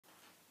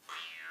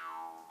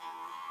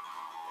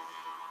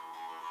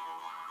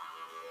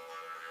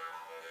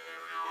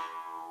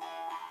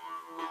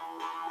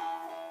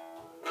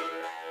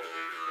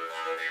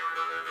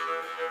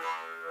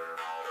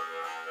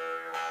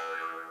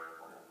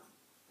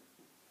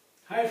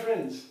Hi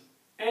friends,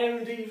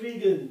 MD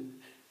Vegan.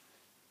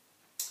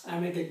 I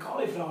make a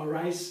cauliflower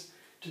rice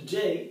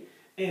today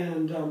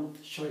and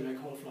show you my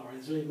cauliflower.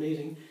 It's really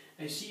amazing.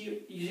 As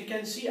you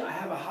can see, I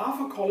have a half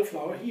a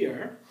cauliflower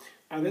here,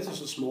 and this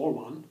is a small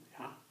one,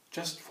 yeah,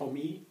 just for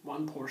me,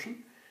 one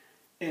portion.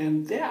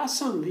 And there are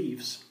some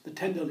leaves, the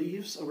tender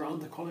leaves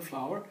around the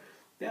cauliflower.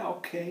 They're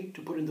okay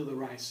to put into the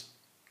rice,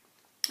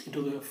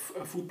 into the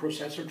food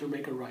processor to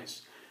make a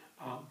rice.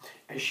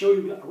 I show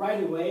you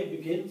right away.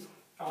 Begin.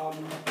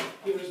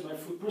 Here is my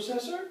food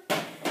processor,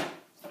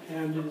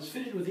 and it is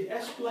fitted with the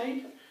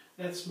S-blade.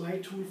 That's my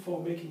tool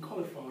for making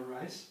cauliflower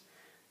rice,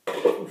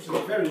 which is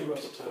very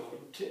versatile.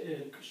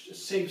 It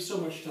saves so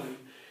much time.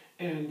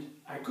 And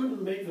I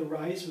couldn't make the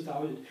rice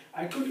without it.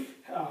 I could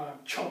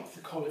chop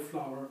the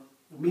cauliflower,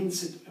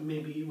 mince it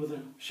maybe with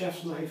a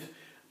chef's knife.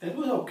 That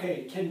was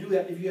okay. You can do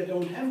that if you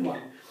don't have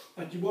one,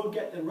 but you won't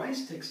get the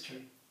rice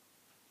texture.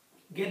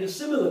 Get a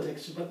similar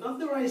texture, but not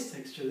the rice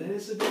texture. That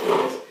is the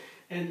difference.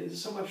 And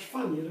it's so much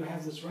fun, to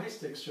have this rice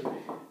texture.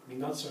 I mean,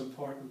 not so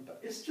important,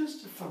 but it's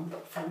just a fun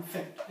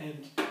fact.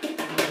 And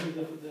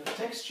the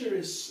texture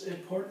is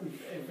important,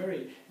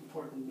 very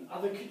important.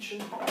 Other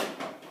kitchen,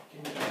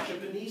 in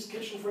Japanese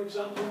kitchen, for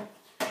example,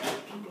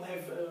 people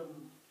have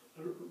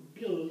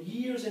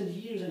years and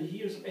years and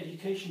years of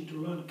education to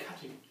learn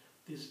cutting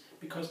this,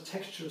 because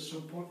texture is so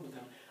important to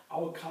them.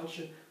 Our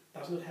culture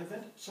does not have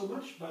that so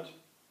much, but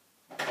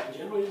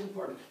generally it's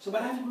important. So,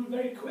 but I have to do it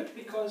very quick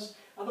because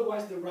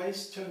otherwise the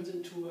rice turns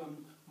into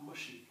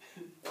mushy.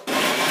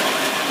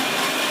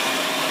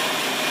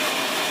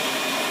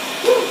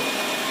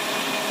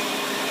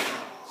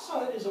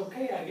 So it is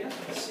okay, I guess.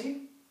 Let's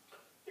see.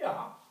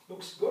 Yeah,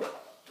 looks good.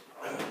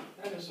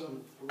 That is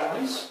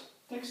rice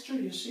texture,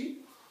 you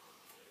see.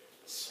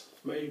 It's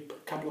maybe a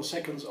couple of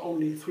seconds,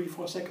 only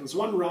 3-4 seconds.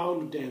 One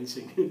round of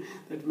dancing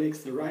that makes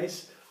the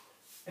rice.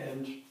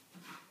 And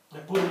I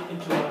put it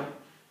into my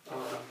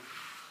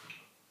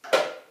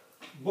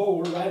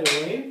bowl right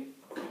away.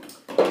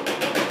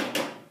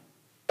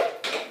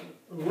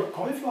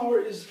 Cauliflower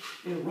is,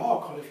 raw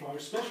cauliflower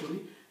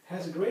especially,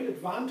 has a great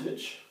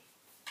advantage.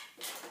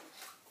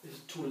 This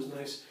tool is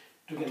nice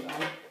to get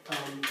out,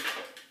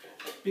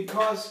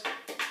 because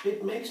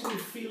it makes me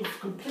feel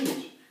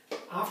complete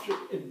after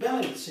it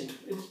balancing.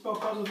 It's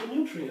because of the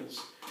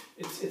nutrients.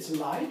 It's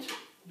light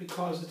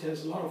because it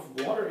has a lot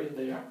of water in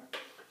there,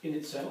 in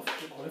itself,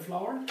 the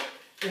cauliflower,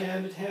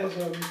 and it has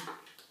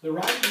the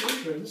right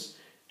nutrients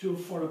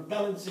for a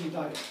balancing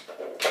diet.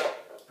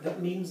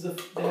 That means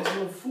that there's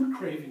no food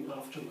craving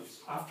afterwards,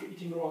 after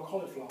eating raw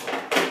cauliflower.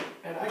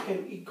 And I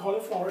can eat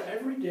cauliflower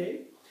every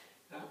day.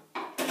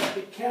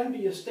 It can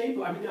be a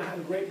staple. I mean, I have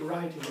a great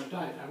variety in my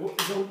diet. I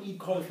don't eat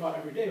cauliflower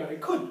every day, but I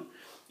could.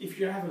 If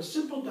you have a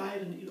simple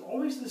diet and eat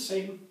always the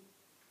same,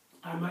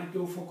 I might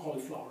go for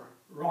cauliflower,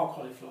 raw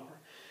cauliflower.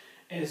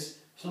 As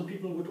some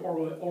people would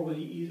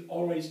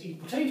always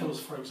eat potatoes,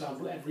 for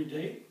example, every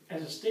day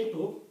as a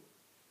staple.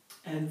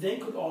 And they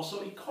could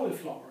also eat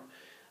cauliflower.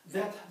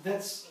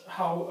 That's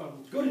how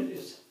good it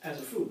is as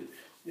a food.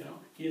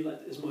 Here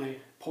that is my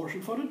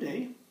portion for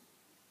today.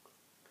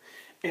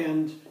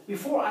 And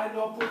before I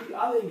now put the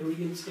other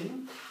ingredients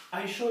in,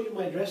 I show you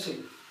my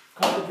dressing.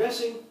 Because the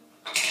dressing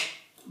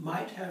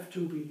might have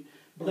to be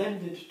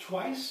blended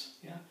twice,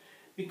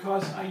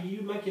 because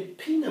you make a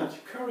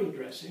peanut curry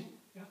dressing.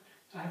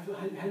 So I have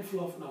a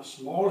handful of, a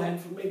small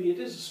handful, maybe it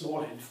is a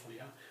small handful,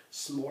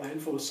 small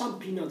handful of some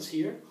peanuts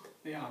here.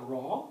 They are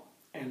raw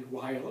and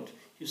wild.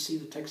 You see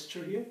the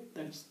texture here?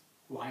 That's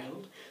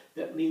wild.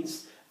 That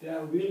means they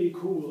are really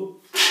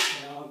cool.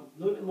 They are a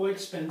little bit more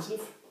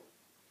expensive.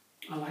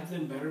 I like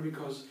them better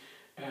because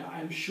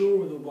I'm sure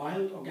with the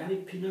wild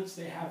organic peanuts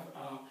they have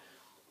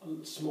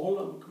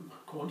smaller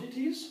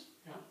quantities.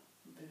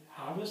 They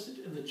harvested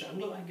in the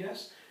jungle, I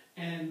guess.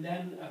 And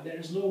then there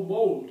is no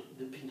mold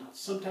in the peanuts.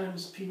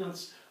 Sometimes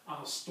peanuts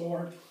are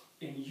stored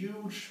in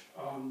huge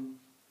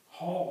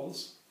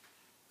halls,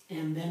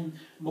 and then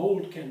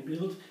mold can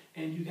build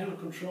and you cannot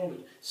control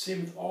it.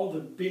 Same with all the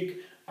big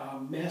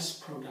mass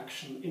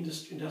production,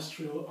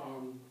 industrial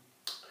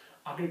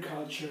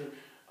agriculture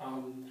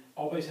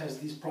always has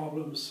these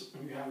problems.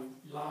 When you have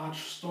large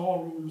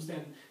storerooms,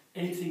 then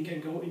anything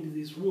can go into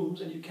these rooms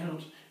and you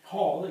cannot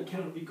haul, it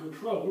cannot be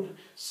controlled.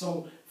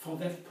 So for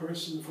that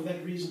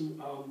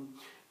reason,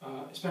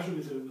 especially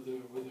with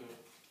the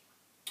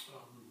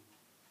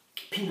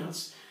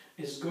peanuts,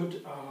 it's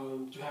good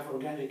to have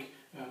organic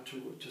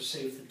to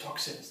save the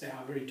toxins. They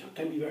are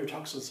can be very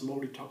toxins,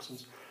 moldy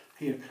toxins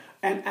here.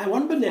 And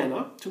one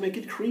banana to make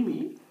it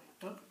creamy.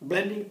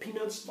 Blending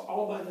peanuts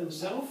all by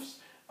themselves,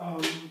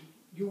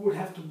 you would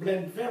have to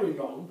blend very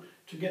long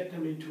to get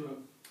them into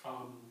a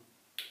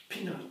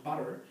peanut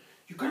butter.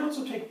 You can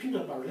also take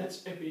peanut butter.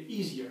 That's a bit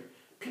easier.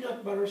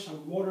 Peanut butter,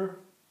 some water,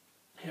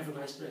 have a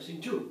nice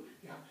dressing too.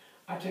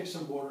 I take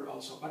some water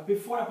also. But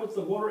before I put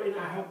the water in,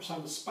 I have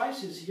some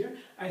spices here.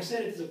 I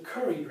said it's a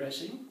curry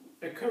dressing,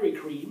 a curry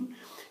cream.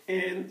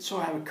 And so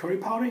I have a curry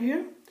powder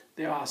here.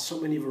 There are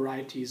so many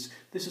varieties.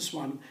 This is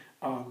one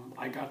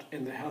I got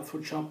in the health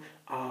food shop.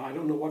 I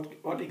don't know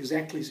what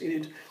exactly is in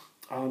it.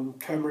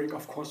 Turmeric,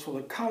 of course, for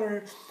the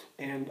color,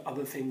 and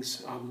other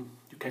things.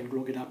 You can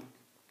look it up.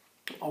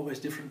 Always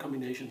different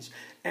combinations.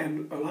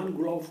 And a one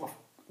clove of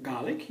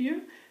garlic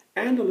here,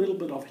 and a little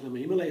bit of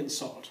Himalayan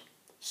salt.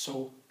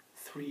 So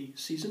 3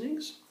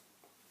 seasonings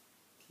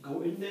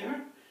go in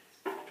there,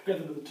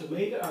 together with the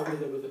tomato,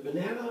 with the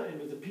banana and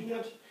with the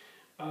peanut,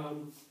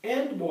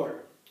 and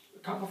water. A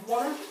cup of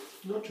water,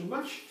 not too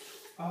much,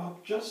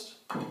 just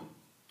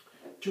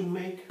to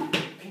make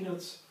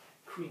peanuts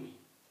creamy.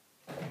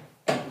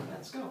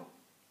 Let's go.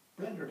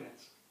 Blender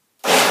dance.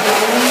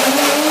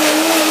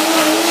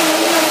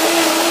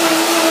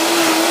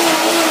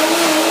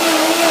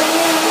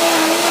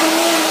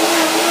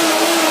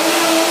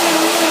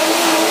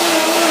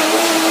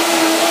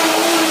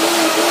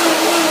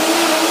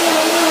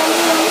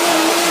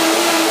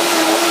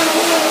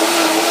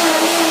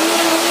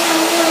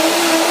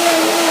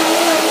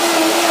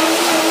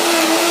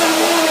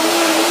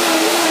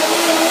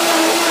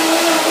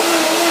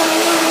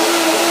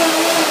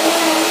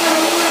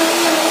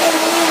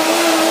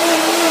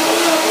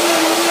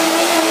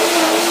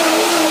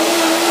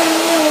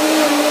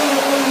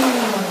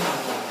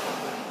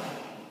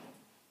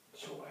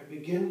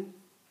 Begin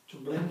to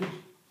blend it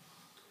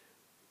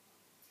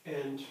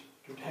and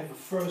to have a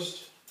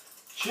first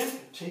check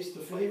and taste the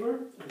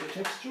flavor and the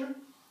texture.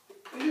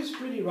 It is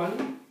pretty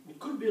runny. It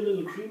could be a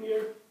little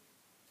creamier,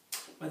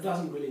 but it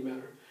doesn't really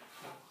matter.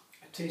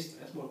 I taste it,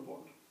 that's more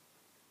important.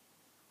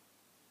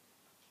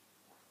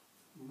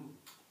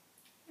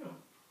 Yeah,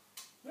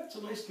 that's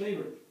a nice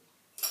flavor.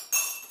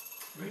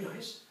 Very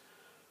nice.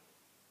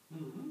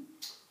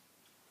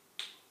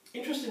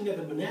 Interesting that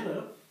the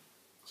banana,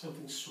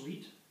 something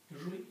sweet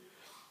usually,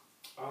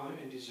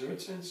 and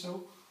desserts and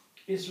so,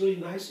 is really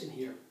nice in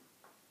here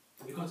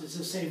because it's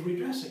a savory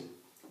dressing.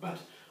 But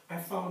I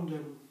found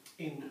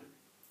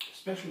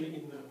especially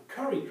in the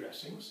curry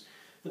dressings,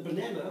 the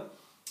banana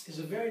is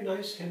a very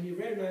nice, can be a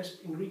very nice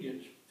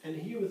ingredient. And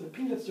here with the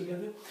peanuts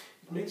together,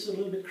 it makes it a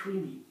little bit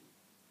creamy.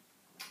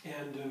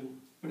 And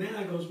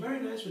banana goes very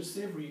nice with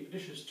savory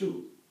dishes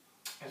too,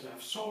 as I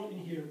have salt in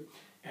here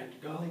and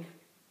garlic.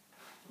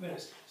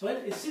 Yes. So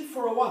let it sit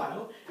for a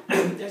while,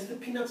 as the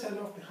peanuts have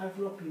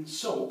not been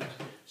soaked,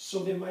 so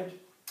they might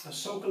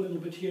soak a little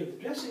bit here in the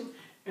dressing,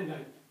 and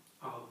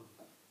I'll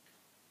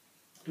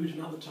do it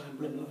another time,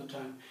 blend another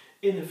time,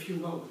 in a few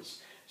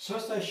moments.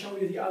 First I show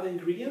you the other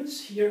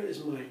ingredients. Here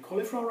is my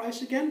cauliflower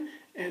rice again,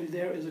 and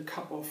there is a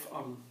cup of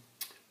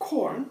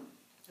corn.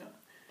 Yeah.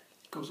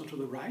 It goes onto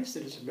the rice.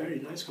 That is a very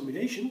nice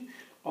combination.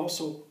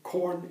 Also,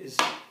 corn is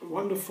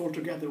wonderful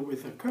together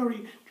with a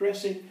curry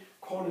dressing.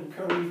 Corn and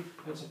curry,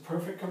 that's a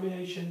perfect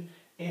combination.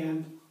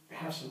 And I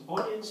have some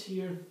onions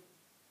here.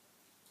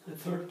 The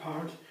third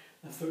part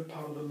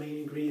of the main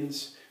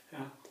ingredients,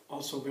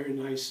 also very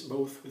nice,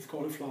 both with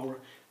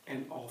cauliflower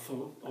and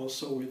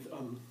also with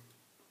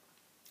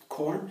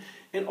corn.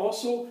 And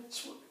also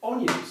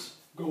onions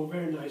go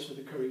very nice with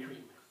the curry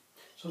cream.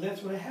 So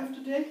that's what I have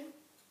today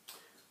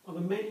on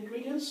the main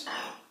ingredients.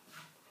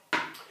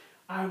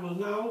 I will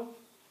now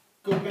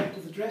go back to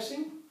the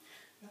dressing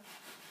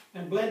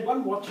and blend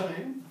one more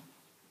time.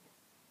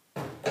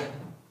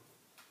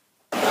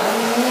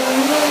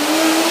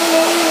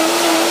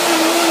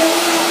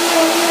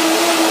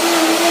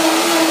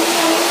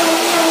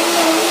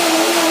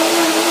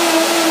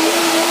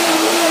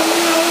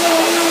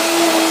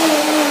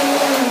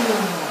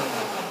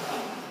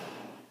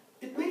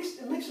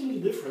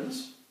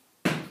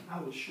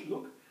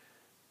 Look,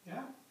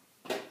 yeah,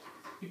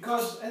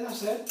 because as I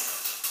said,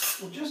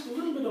 just a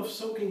little bit of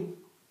soaking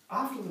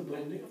after the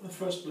blending, of the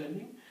first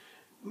blending,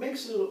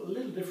 makes a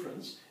little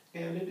difference,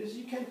 and it is,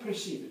 you can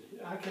perceive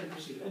it. I can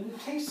perceive it, and it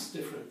tastes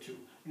different too,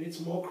 and it's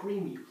more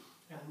creamy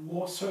and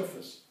more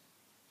surface.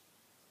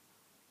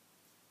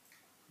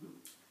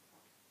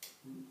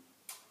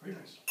 Very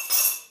nice.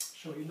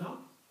 Show you now.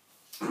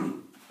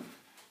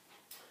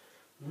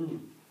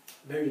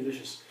 Very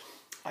delicious.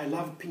 I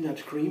love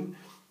peanut cream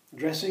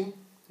dressing.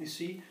 You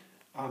see,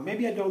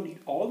 maybe I don't need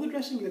all the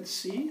dressing. Let's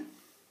see.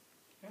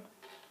 Yeah.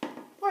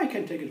 Well, I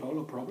can take it all,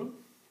 no problem.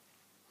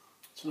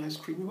 It's a nice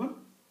creamy one.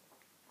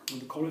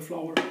 And the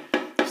cauliflower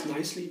is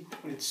nicely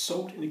when it's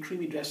soaked in a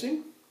creamy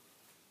dressing.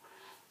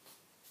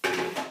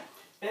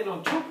 And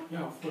on top,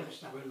 yeah, of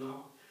course, I will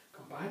now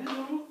combine it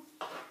all.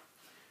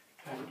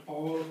 Have it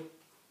all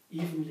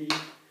evenly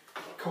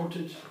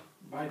coated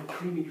by the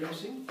creamy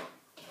dressing.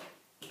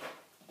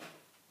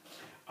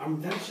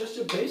 That's just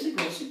a basic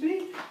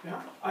recipe.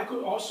 Yeah, I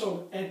could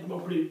also add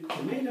probably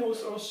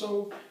tomatoes or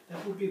so.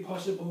 That would be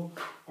possible,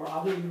 or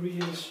other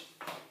ingredients,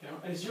 you know,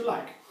 as you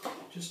like.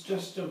 Just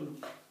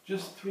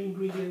 3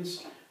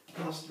 ingredients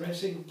plus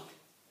dressing.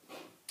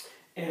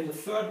 And the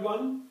third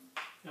one,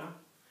 yeah,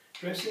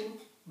 dressing,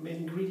 main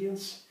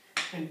ingredients,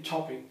 and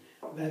topping.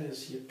 That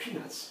is here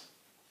peanuts.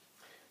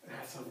 I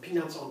have some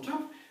peanuts on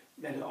top.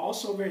 That are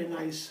also very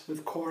nice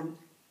with corn,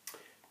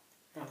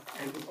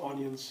 and with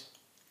onions.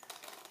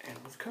 And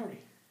with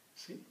curry,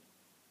 see?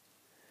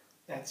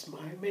 That's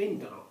my main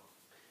now.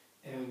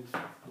 and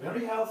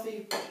very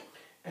healthy.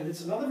 And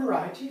it's another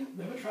variety. I've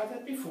never tried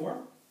that before.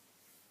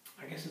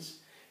 I guess it's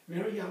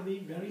very yummy,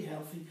 very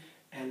healthy,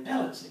 and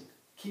balancing.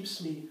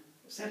 Keeps me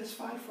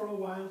satisfied for a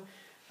while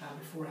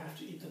before I have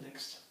to eat the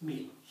next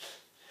meal.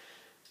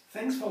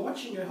 Thanks for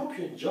watching. I hope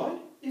you enjoyed.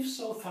 If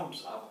so,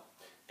 thumbs up,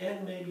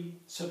 and maybe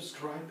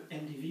subscribe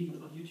MD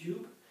Vegan on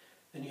YouTube.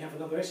 Then you have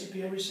another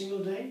recipe every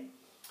single day.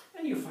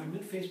 And you find me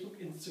on Facebook,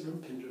 Instagram,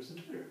 Pinterest,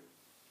 and Twitter.